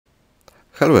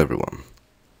Hello everyone!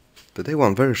 Today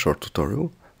one very short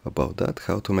tutorial about that,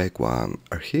 how to make one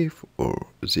archive or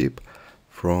zip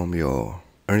from your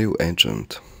Unreal Engine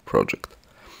project.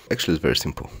 Actually it's very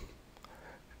simple.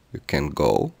 You can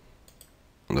go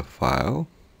on the file,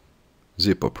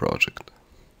 zip a project.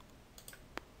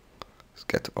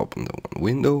 Get open the one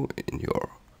window in your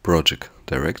project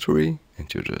directory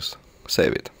and you just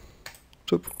save it.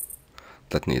 So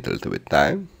that needs a little bit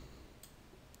time.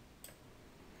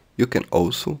 You can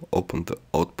also open the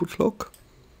output log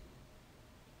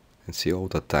and see all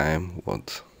the time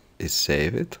what is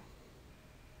saved.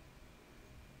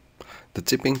 The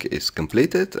zipping is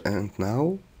completed and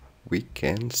now we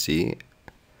can see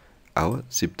our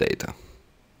zip data.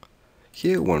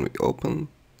 Here when we open,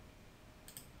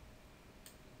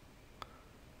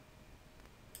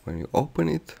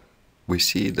 it, we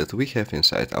see that we have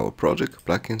inside our project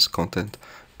plugins, content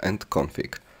and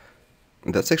config.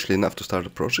 And that's actually enough to start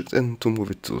a project and to move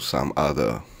it to some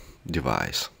other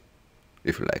device,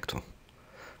 if you like to.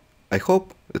 I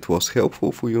hope it was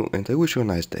helpful for you and I wish you a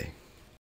nice day.